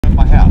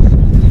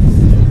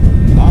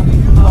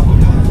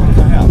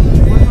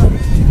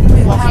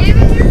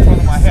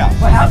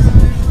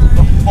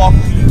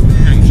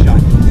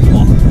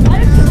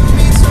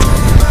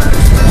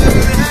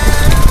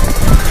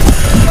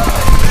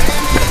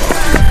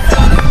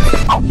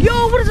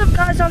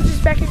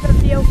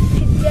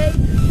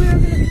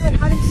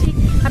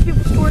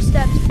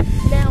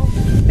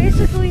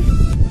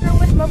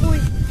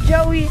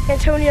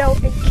Antonio,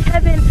 and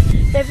Kevin.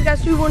 And if you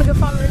guys do want to go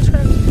follow our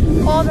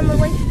Instagram, all of them are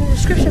linked in the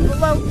description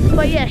below.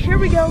 But yeah, here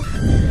we go.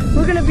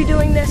 We're gonna be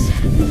doing this.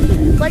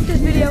 Like this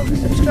video,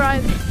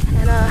 subscribe,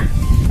 and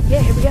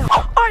yeah, here we go.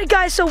 Alright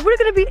guys, so we're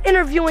gonna be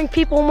interviewing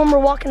people when we're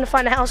walking to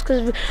find a house,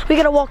 because we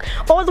gotta walk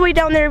all the way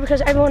down there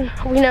because everyone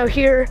we know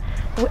here,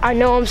 I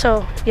know them,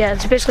 so yeah,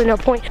 it's basically no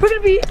point. We're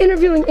gonna be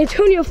interviewing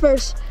Antonio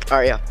first.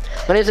 Alright, yeah.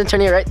 My name's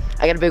Antonio, right?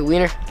 I got a big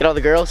wiener. Get all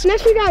the girls.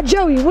 Next we got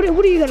Joey. What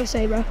are you gonna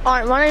say, bro?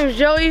 Alright, my name is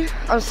Joey.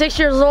 I'm 6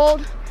 years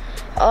old.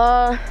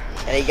 And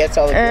he gets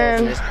all the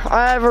girls. And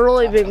I have a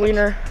really big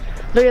wiener.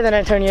 Bigger than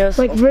Antonio's.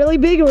 Like really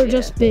big or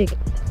just big?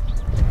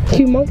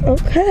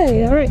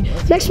 Okay, alright.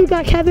 Next we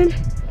got Kevin.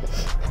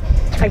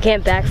 I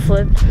can't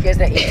backflip, You guys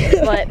that eat.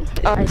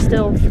 but I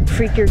still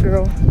freak your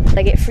girl.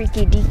 I get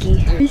freaky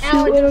deaky.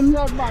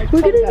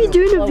 We're gonna be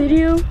doing a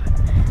video.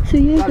 So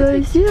you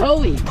guys, yeah.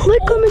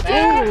 Click on the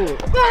Man,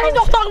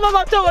 don't talk about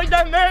my toe like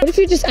that, man. What if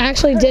you just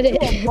actually did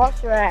it?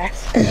 Bust your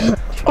ass.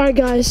 Alright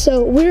guys,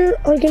 so we are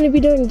going to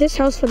be doing this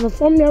house for the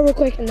thumbnail real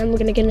quick, and then we're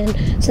going to get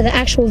into the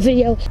actual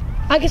video.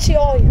 I can see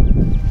all of you.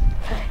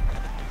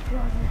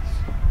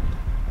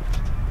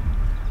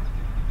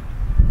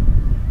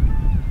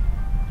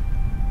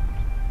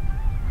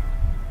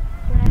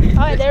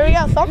 Alright, there we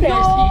go, thumbnail.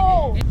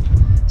 No.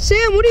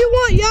 Sam, what do you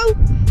want, yo?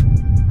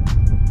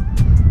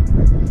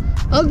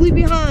 Ugly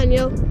behind,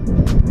 yo.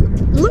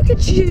 Look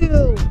at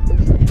you.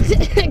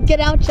 Get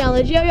out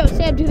challenge. Yo,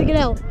 Sam, do the get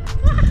out.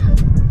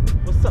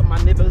 What's up, my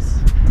nibbers?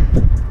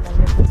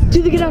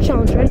 Do the get out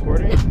challenge, ready?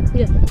 Recording?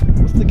 Yeah.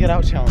 What's the get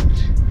out challenge?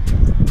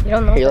 You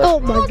don't know. Oh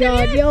my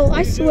god, yo,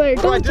 I swear,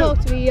 don't talk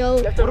to me,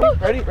 yo.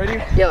 Ready?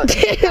 Yo,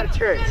 you gotta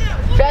turn.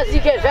 Fast as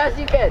you can, fast as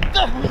you can.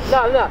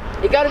 No.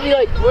 You gotta be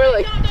like, we're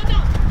like.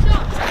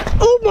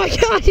 Oh my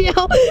god, yo.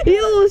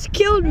 You almost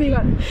killed me.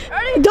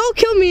 Don't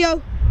kill me,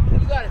 yo. You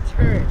gotta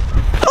turn.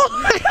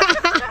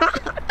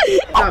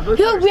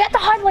 Yo, we have to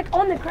hide like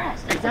on the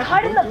grass.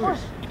 Hide in the bush.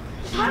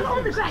 Just hide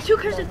on the grass. Who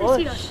cares if they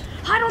see us?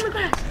 Hide on the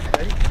grass.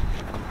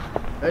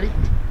 Ready?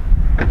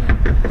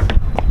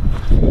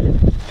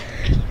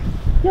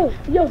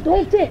 Yo,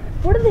 don't dip.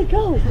 Where do they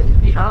go?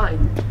 Behind.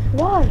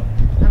 Why? I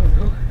don't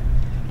know.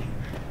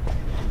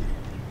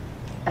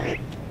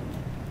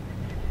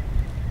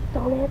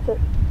 Don't answer.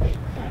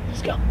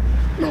 Let's go.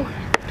 No,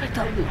 back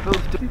up.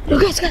 Yo,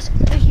 guys.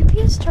 The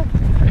UPS truck.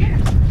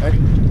 Ready?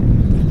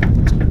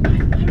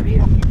 What are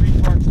you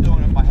retards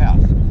doing in my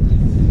house?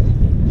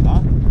 Huh?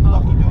 What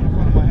are you doing in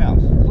front of my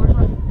house? Where's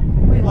my...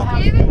 Wait, what What are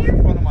house you is doing this? in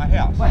front of my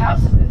house? What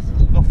house is this?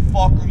 The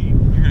fuck are you?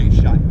 You're gonna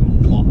get shot, you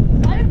little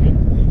fuck.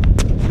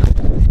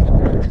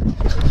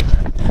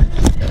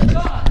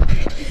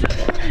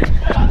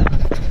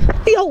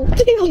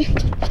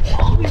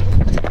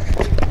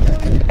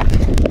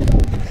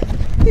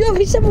 Yo,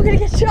 he said we're gonna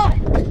get shot.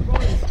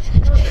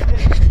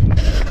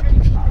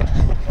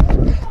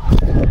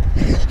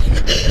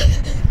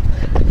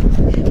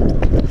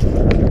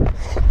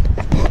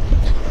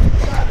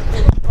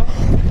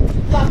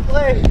 Stop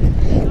playing.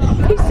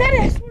 He said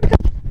it.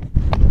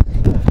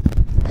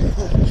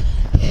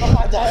 Oh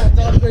my god,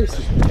 I'm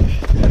crazy.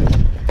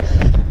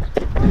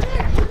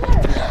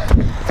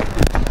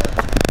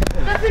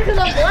 That's because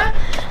I'm black.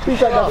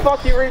 He's like, the fuck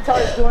you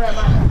retards doing at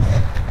my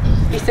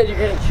house? He said you're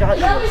getting shot,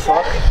 you little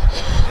fuck.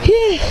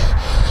 Yeah.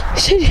 He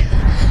said.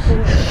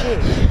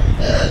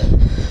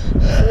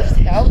 First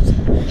house?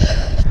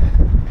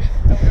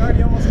 And we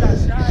already almost got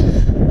shot.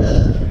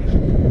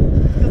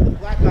 Because the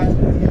black guys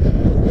were here.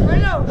 I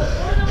know.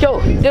 Yo,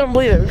 you don't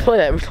believe it. Replay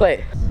that. Replay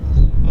it.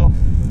 The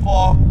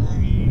fuck are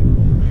you?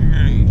 You're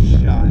gonna get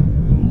shot, you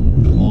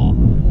little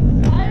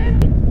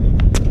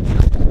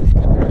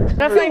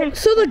fuck.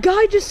 So the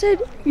guy just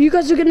said you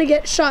guys are gonna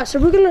get shot. So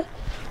we're gonna.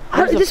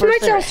 This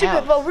might sound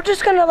stupid, but we're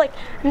just gonna like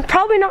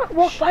probably not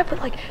walk by, but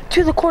like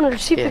to the corner to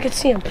see if we can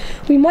see him.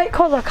 We might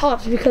call the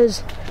cops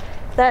because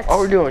that's All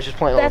we're doing was just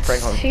playing a little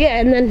prank on him. yeah,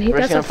 and then We're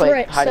that's just a gonna play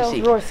threat. hide and So,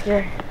 seek. Really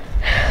scary.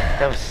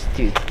 That was,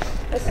 dude.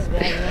 This is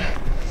bad, man.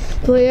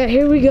 but yeah,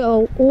 here we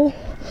go. We'll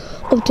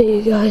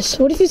update you guys.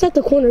 What if he's at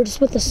the corner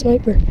just with a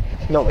sniper?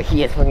 No, but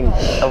he has fucking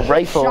a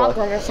rifle.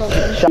 Shotgun or something.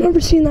 I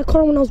remember seeing that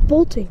car when I was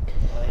bolting.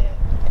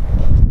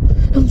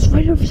 It was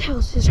right over his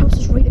house. His house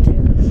is right in there.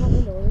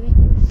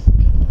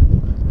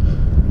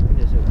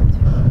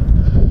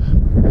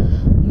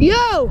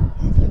 Yo!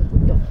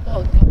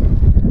 I'll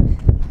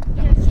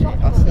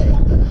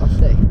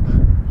stay.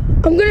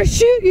 I'm gonna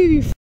shoot you,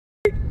 you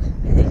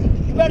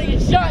You better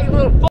get shot, you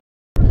little fuck.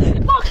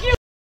 Fuck you!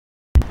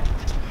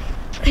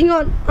 Hang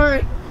on.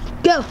 Alright.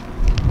 Go.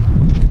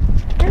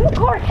 In the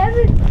car,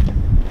 Kevin.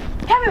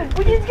 Kevin,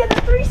 we need to get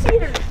the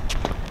 3-seater.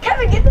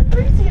 Kevin, get the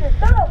 3-seater.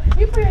 No,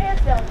 you put your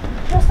hands down.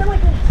 No, stand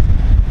like this.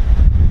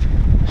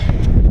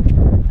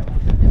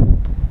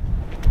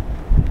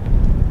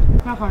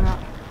 Not far out.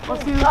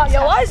 Let's do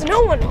Yo, why is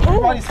no one home?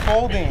 Everybody's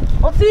folding.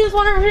 Let's do this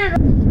one over here.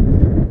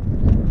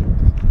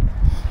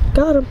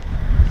 Got him.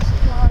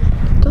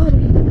 Got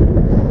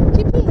him.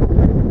 Keep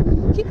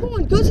going. Keep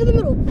going. Go to the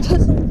middle.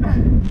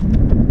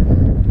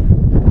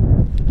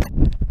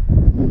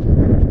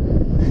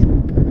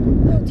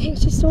 Oh, dang,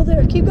 she's still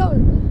there. Keep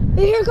going.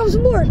 Hey, here comes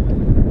some more.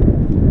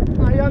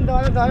 I'm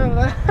done.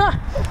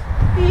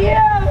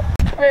 Yeah.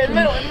 Right, in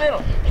the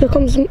middle. Here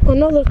comes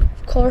another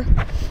car.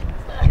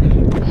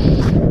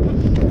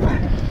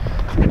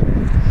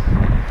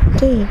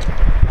 Dude.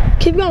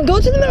 Keep going. Go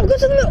to the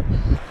middle.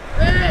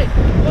 Hey!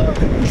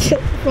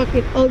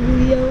 Fucking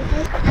ugly, yo.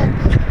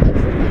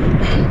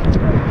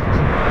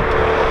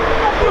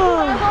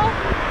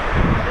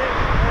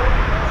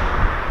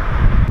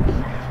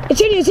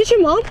 Is it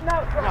your mom? No.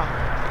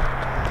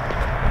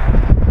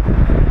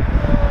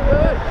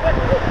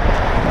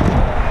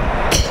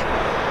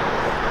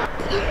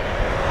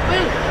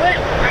 Wait.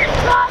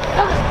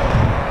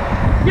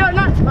 You're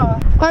not.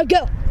 Alright,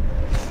 go.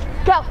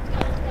 Go.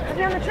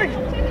 Get on the tree.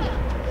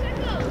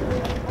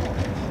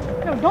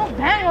 No, don't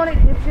bang on it,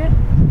 dipshit.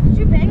 Did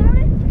you bang on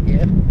it?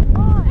 Yeah.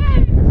 Oh,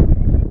 hey.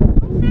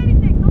 Don't say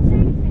anything.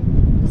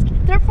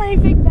 They're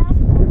playing fake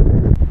basketball.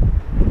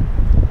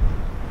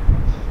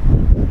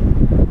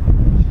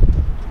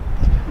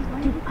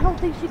 Dude, I don't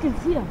think she can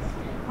see us.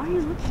 Why are you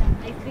looking at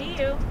me? I see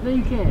you. No,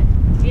 you can't.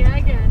 Yeah,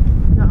 I can.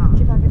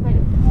 Get back.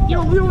 Yo,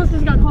 we almost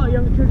just got caught.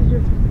 You're on the tree.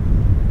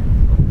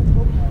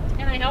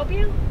 Can I help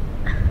you?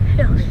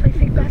 Yeah, let's play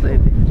fake basketball.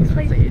 Don't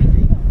say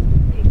anything.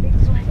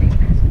 Let's play fake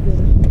basketball.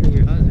 You're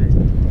your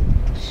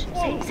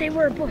husband. Say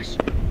we're a bush.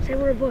 Say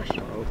we're a bush.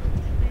 Oh.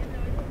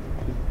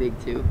 He's big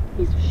too.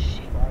 He's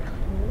shit.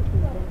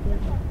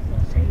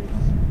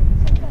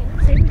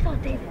 Say we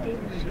thought David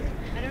was here.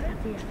 I don't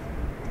know.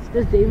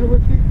 Does David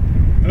live here?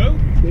 Who?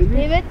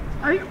 David?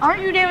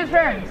 Aren't you David's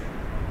parents?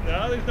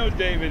 No, there's no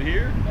David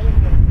here.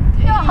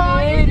 No,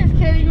 you're just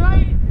kidding,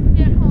 right?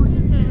 Yeah, come on,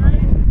 you're kidding,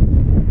 right?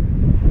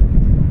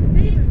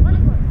 David, what is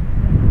it?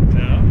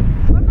 No.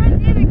 My friend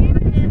David gave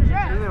us his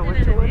address.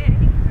 Winterwood.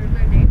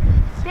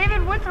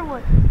 David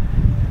Winterwood.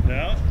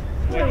 No.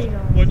 There you go.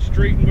 What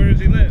street and where does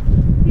he live?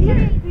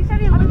 He said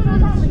he lives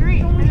on the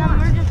street, and then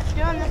we're just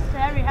doing this to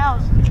every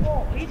house.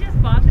 We just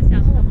bought this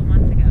house a couple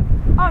months ago.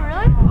 Oh,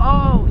 really?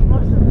 Oh, he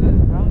must have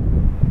moved, bro.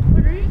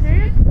 Wait, are you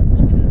serious? What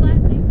was his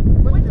last name?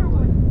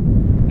 Winterwood.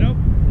 Nope.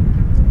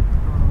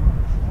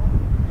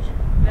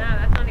 No,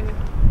 that's not even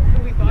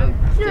who we bought.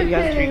 Stay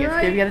behind the tree again.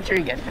 Stay behind the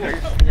tree again.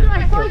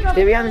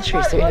 Stay behind the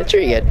tree. Stay behind the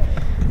tree again.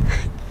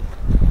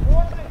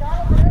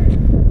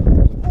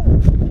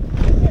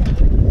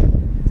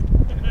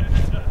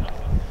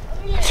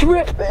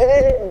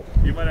 Tripping.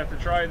 You might have to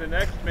try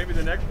maybe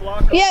the next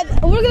block. Yeah,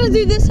 we're gonna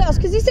do this house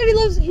because he said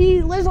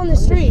he lives on the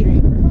street.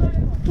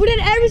 We did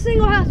every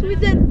single house. We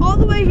did all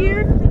the way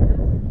here.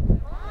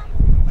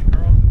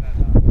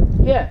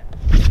 Yeah.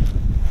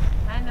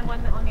 And the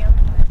one on the other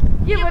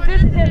side. Yeah, but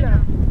this is it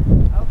now.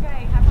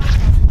 Okay, have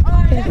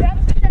fun.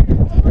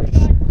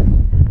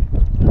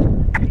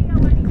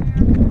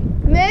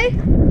 Me?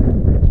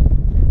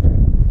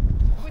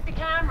 With the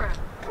camera.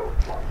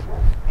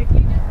 If you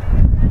just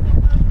don't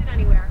post it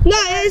anywhere. No,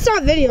 it's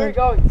not video. Where are you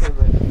going to?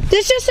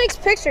 This just takes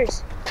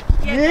pictures.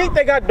 You think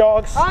they got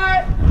dogs?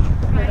 Alright.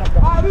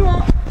 Alright, we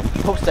won't.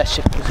 Post that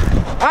shit.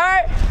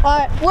 Alright.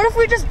 Alright. What if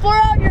we just blur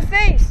out your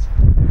face?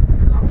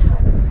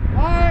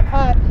 Alright.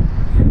 Alright.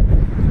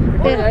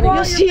 Yeah,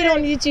 you'll see it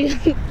on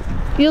YouTube.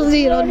 You'll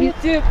see it on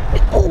YouTube.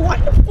 Oh, why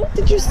the fuck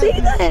did you say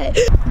that?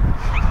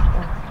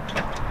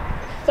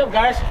 What's up,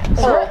 guys?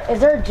 Is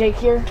there a Jake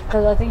here?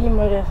 Because I think he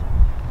might have.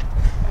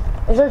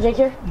 Is there a Jake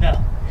here? No.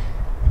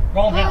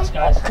 Wrong house,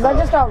 guys. Because I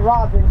just got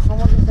robbed and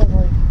someone just said,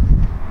 like,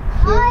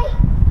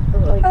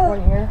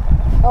 one here.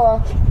 Oh,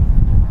 well.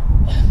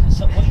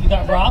 So, what, you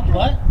got robbed?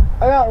 What?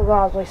 I got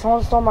robbed. Like,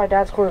 someone stole my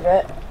dad's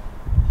Corvette.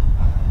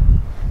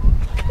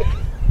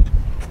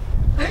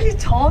 What are you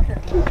talking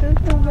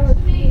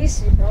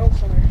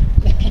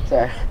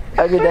Sorry.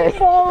 Have a good day.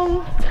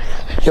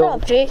 Shut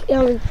up, Jake.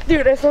 Dude,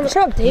 shut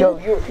up, David. Yo,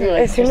 you're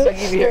like,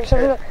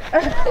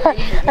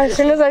 As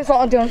soon as I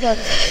saw, dude, I'm sorry.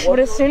 But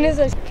as soon as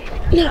I,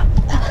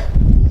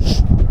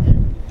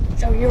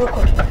 so you're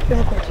recording.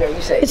 Joe,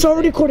 you say it. It's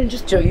already recording.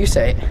 Just Joe, you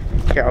say it.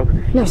 Here,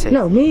 no, you say it.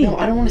 no, me. No,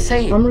 I don't want to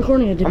say it. I'm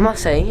recording it. Dude. I'm not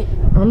saying it.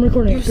 I'm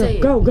recording You it. say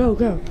it. Go. No.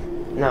 Go.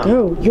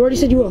 You already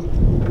said you will.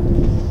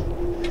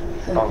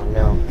 Oh,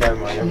 no. Never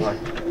mind.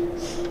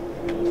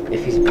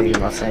 If he's big,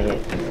 I'm not saying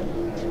it.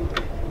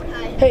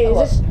 Hey, is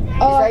this? Is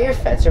that your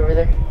fence over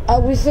there?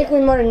 We think we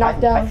might have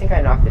knocked down. I think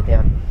I knocked it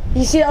down.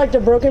 You see like the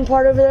broken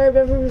part over there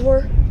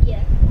before? Yeah.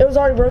 It was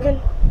already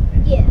broken?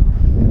 Yeah.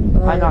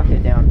 I knocked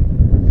it down.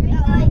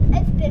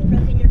 It's been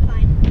broken, you're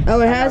fine. Oh,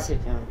 it I has?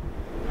 knocked it down.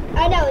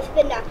 I know, it's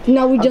been knocked.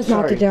 No, we I'm just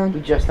knocked sorry. it down. We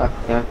just knocked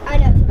it down. I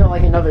know. No,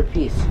 like another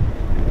piece.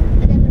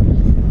 Another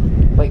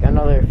piece. Like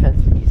another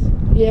fence piece.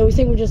 Yeah, we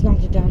think we just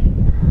knocked it down.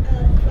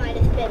 It's fine,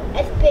 it's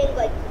been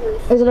like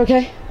loose. Is it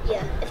okay?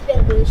 Yeah, it's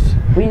been loose.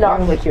 We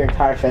knocked like your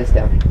entire fence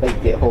down.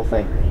 Like the whole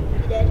thing.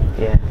 You did?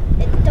 Yeah.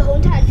 The whole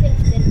entire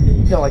thing's been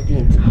loose. No, like the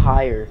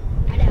entire.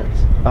 I know.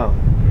 Oh.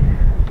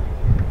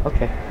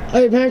 Okay.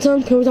 Are your parents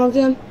home? Can we talk to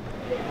them?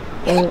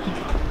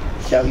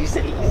 Joe, you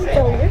say it.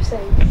 Oh, you're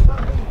saying.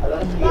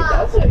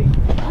 That's it.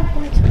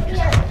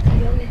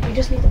 You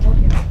just need to talk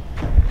to them.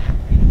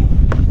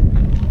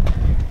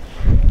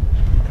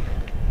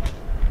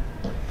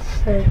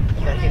 Hey.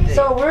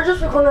 So we're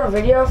just recording a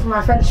video for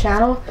my friend's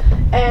channel,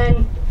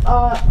 and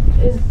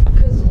is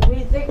because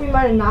we think we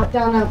might have knocked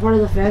down that part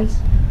of the fence.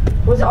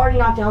 Was it already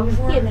knocked down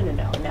before? Yeah,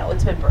 no,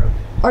 it's been broken.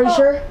 Are you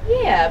sure?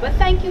 Yeah, but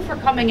thank you for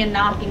coming and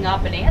knocking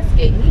up and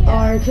asking. Yeah.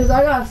 Alright, because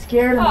I got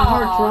scared and my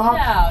heart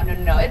dropped.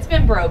 No, it's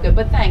been broken,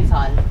 but thanks,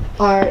 hon.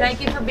 Alright.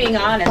 Thank you for being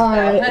honest.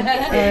 Alright,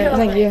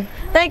 thank you.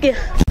 Thank you.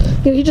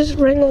 Yo, he just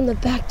rang on the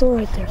back door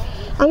right there.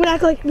 I'm gonna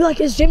act like, be like,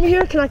 is Jimmy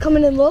here? Can I come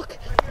in and look?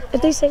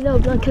 If they say no,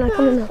 be like, can I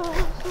come in and look?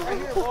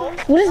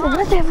 What is it?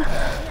 What the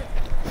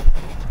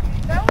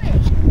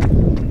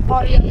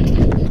Oh, yeah.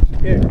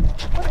 Here.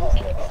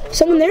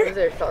 Someone there?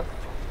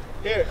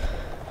 Here.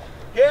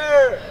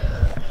 Here.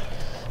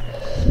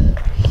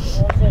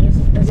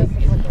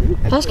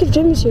 Ask if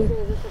Jimmy's here.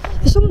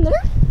 Is someone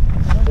there?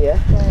 Yeah.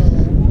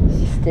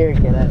 He's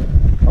staring at it.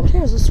 Okay,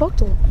 let's talk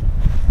to him.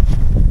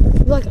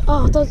 Be like,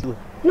 oh, I thought.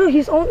 No,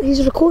 he's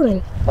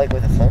recording. Like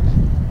with a phone?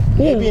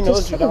 Yeah, Maybe he knows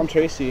just you're Dom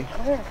Tracy.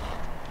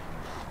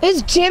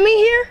 Is Jimmy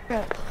here?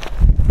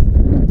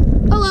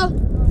 Hello.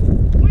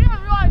 We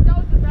didn't realize that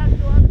was the back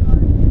door. I'm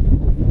sorry.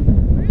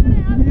 We're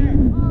gonna have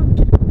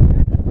to.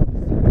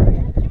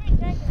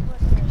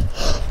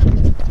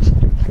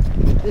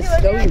 This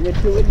snowy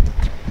we're doing.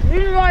 We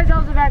didn't realize that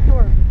was the back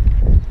door.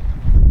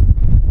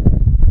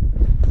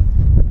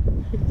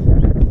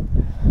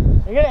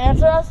 You gonna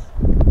answer us?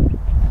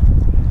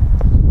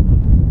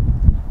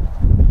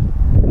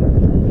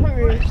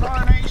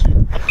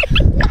 Reincarnation.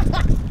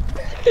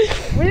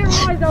 We didn't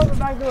realize that was the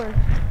back door.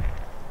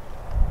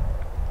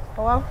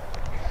 Hello?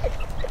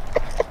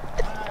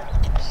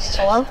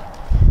 Hello?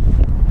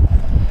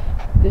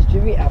 This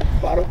Jimmy apple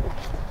bottom.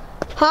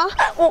 Huh?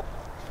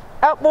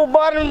 Apple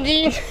bottom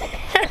jeans.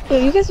 Yo,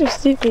 you guys are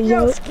stupid,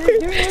 yo.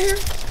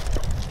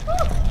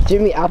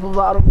 Jimmy apple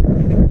bottom.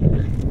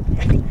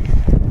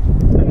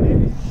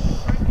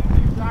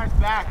 Guys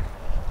back.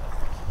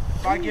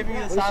 By giving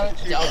you the silent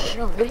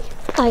treatment.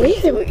 I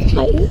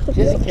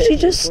am. She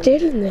just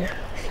stayed in there.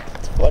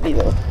 It's funny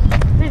though.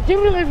 Did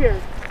Jimmy live here?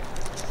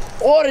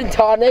 What in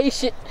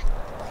tarnation?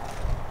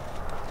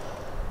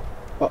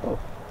 Uh-oh.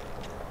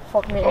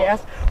 Fuck me in the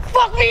ass.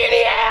 Fuck me in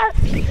the ass!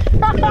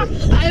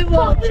 I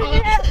will. Fuck me in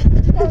the ass!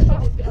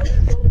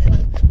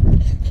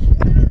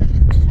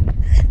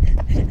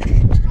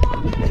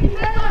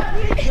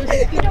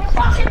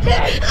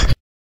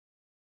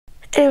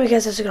 Anyway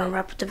guys, that's gonna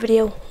wrap up the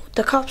video.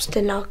 The cops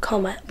did not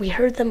come. We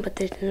heard them, but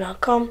they did not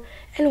come.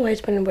 Anyway,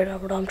 it's been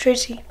Dom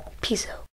Tracy. Peace out.